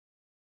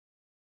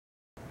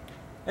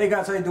Hey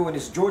guys, how you doing?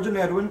 It's George and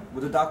Edwin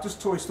with the Doctor's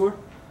Toy Store.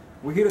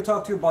 We're here to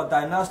talk to you about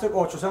diagnostic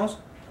ultrasounds.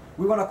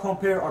 We want to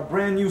compare our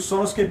brand new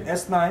Sonoscape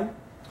S9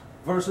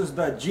 versus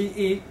the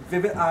GE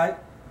Vivid Eye.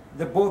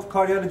 They're both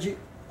cardiology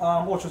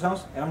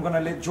ultrasounds, and I'm going to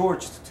let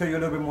George tell you a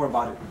little bit more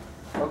about it.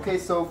 Okay,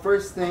 so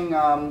first thing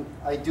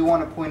I do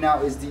want to point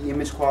out is the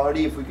image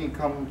quality. If we can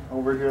come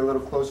over here a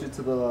little closer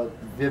to the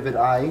Vivid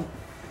Eye.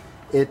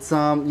 It's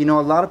you know,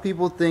 a lot of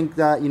people think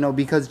that, you know,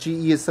 because GE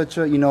is such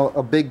a, you know,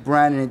 a big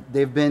brand and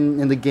they've been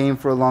in the game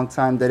for a long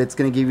time, that it's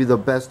going to give you the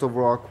best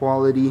overall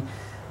quality.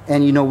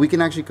 And you know, we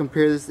can actually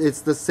compare this. It's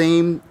the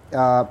same,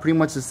 pretty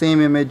much the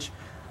same image,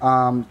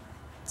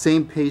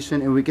 same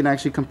patient, and we can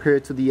actually compare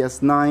it to the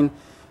S9.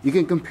 You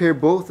can compare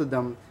both of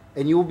them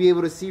and you will be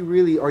able to see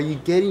really, are you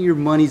getting your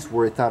money's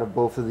worth out of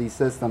both of these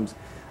systems.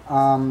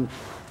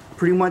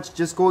 Pretty much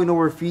just going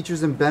over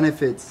features and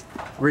benefits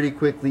really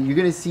quickly. You're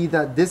going to see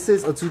that this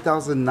is a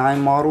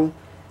 2009 model,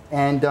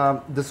 and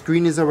the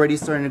screen is already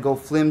starting to go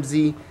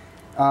flimsy,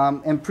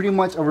 and pretty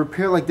much a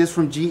repair like this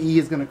from GE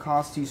is going to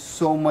cost you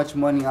so much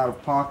money out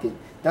of pocket.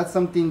 That's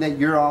something that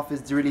your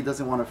office really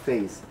doesn't want to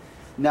face.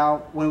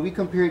 Now when we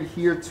compare it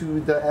here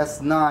to the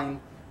S9,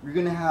 you're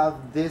going to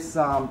have this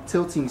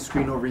tilting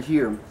screen over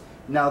here.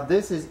 Now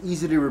this is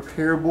easily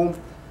repairable.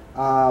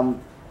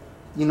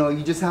 You know,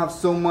 you just have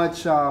so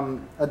much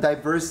a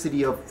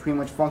diversity of pretty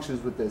much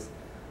functions with this.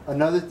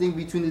 Another thing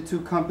between the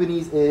two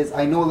companies is,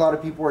 I know a lot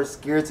of people are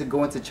scared to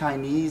go into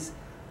Chinese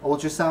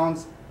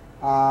ultrasounds,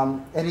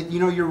 and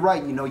you know, you're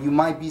right. You know, you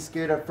might be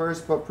scared at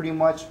first, but pretty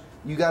much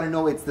you got to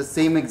know it's the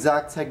same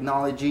exact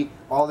technology.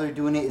 All they're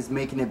doing is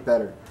making it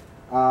better.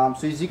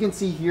 So as you can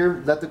see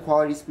here, let the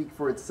quality speak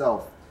for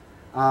itself.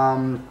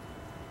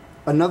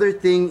 Another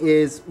thing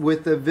is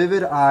with the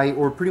Vivid Eye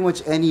or pretty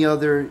much any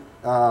other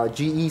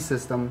GE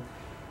system,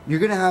 you're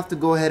going to have to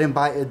go ahead and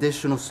buy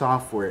additional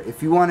software.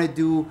 If you want to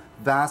do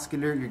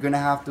vascular, you're going to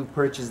have to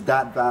purchase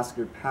that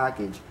vascular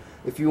package.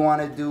 If you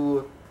want to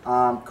do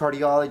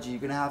cardiology, you're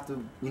going to have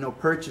to, you know,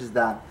 purchase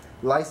that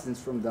license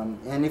from them.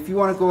 And if you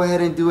want to go ahead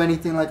and do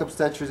anything like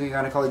obstetrics and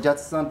gynecology,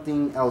 that's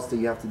something else that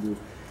you have to do.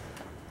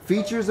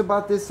 Features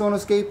about this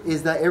Sonoscape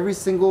is that every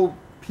single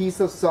piece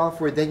of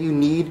software that you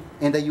need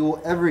and that you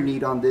will ever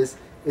need on this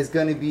is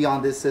going to be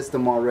on this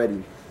system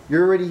already. You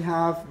already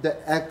have the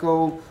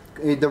echo,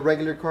 the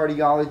regular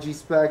cardiology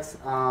specs,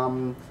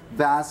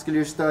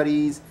 vascular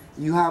studies.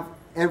 You have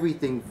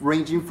everything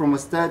ranging from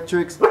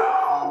obstetrics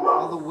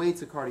all the way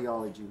to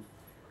cardiology.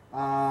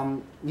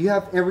 You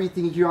have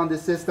everything here on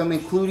this system,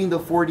 including the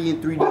 4D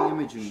and 3D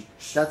imaging.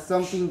 That's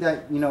something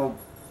that, you know,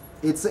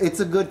 it's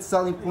a good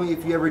selling point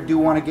if you ever do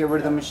want to get rid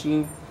of the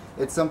machine.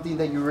 It's something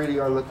that you really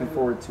are looking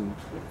forward to.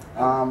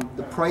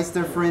 The price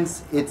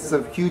difference, it's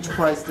a huge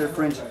price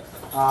difference.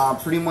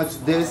 Pretty much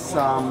this,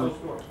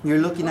 you're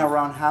looking at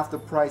around half the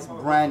price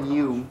brand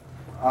new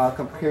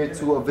compared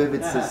to a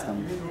Vivid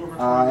system.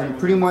 And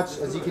pretty much,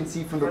 as you can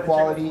see from the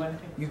quality,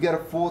 you get a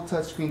full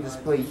touchscreen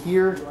display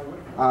here,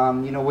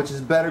 you know, which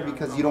is better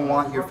because you don't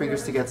want your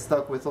fingers to get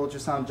stuck with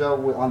ultrasound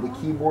gel on the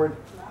keyboard.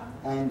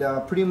 And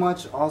pretty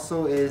much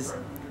also is,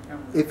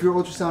 if your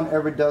ultrasound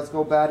ever does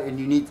go bad and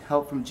you need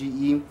help from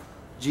GE,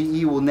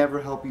 GE will never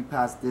help you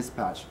pass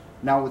dispatch.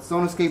 Now with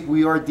Sonoscape,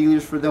 we are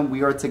dealers for them,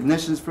 we are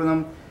technicians for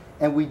them,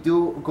 and we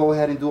do go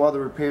ahead and do all the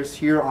repairs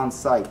here on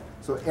site.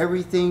 So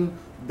everything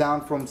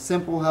down from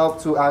simple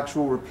help to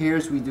actual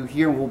repairs we do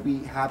here, and we'll be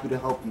happy to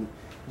help you.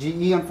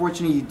 GE,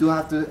 unfortunately, you do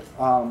have to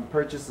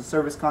purchase a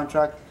service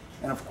contract,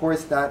 and of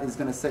course that is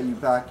going to set you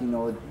back, you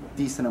know, a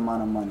decent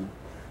amount of money.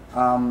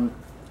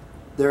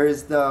 There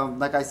is the,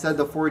 like I said,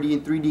 the 4D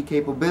and 3D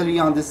capability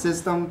on this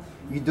system.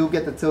 You do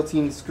get the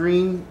tilting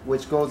screen,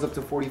 which goes up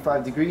to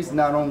 45 degrees.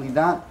 Not only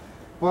that,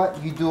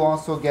 but you do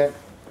also get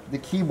the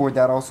keyboard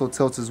that also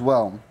tilts as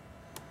well.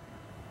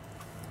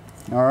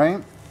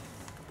 Alright.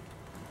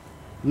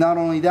 Not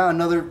only that,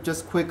 another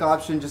just quick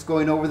option, just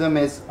going over them,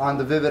 is on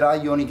the Vivid Eye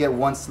you only get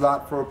one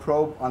slot for a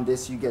probe. On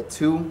this you get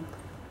two.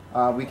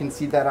 We can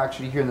see that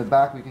actually here in the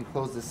back. We can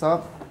close this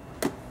up.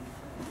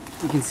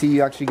 You can see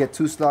you actually get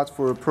two slots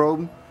for a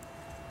probe,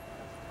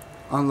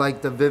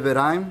 unlike the Vivid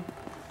Eye.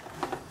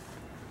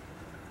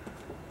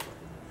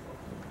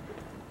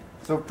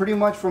 So pretty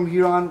much from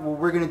here on, what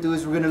we're going to do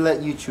is we're going to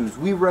let you choose.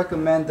 We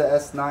recommend the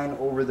S9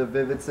 over the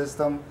Vivid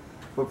system,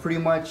 but pretty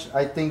much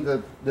I think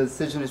the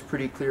decision is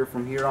pretty clear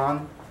from here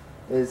on.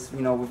 Is,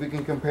 you know, if we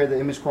can compare the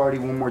image quality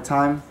one more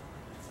time.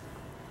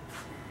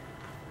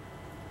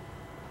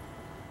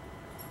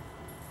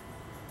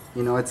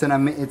 You know, it's an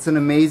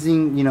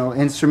amazing, you know,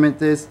 instrument,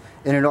 this,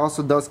 and it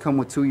also does come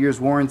with 2 years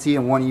warranty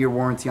and 1 year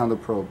warranty on the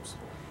probes.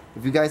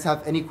 If you guys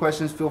have any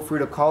questions, feel free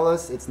to call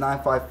us. It's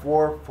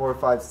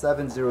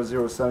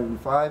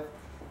 954-457-0075.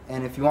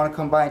 And if you want to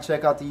come by and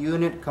check out the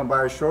unit, come by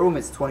our showroom.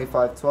 It's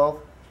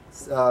 2512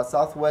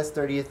 Southwest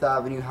 30th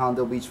Avenue,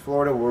 Hallandale Beach,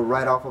 Florida. We're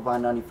right off of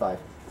I-95.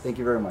 Thank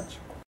you very much.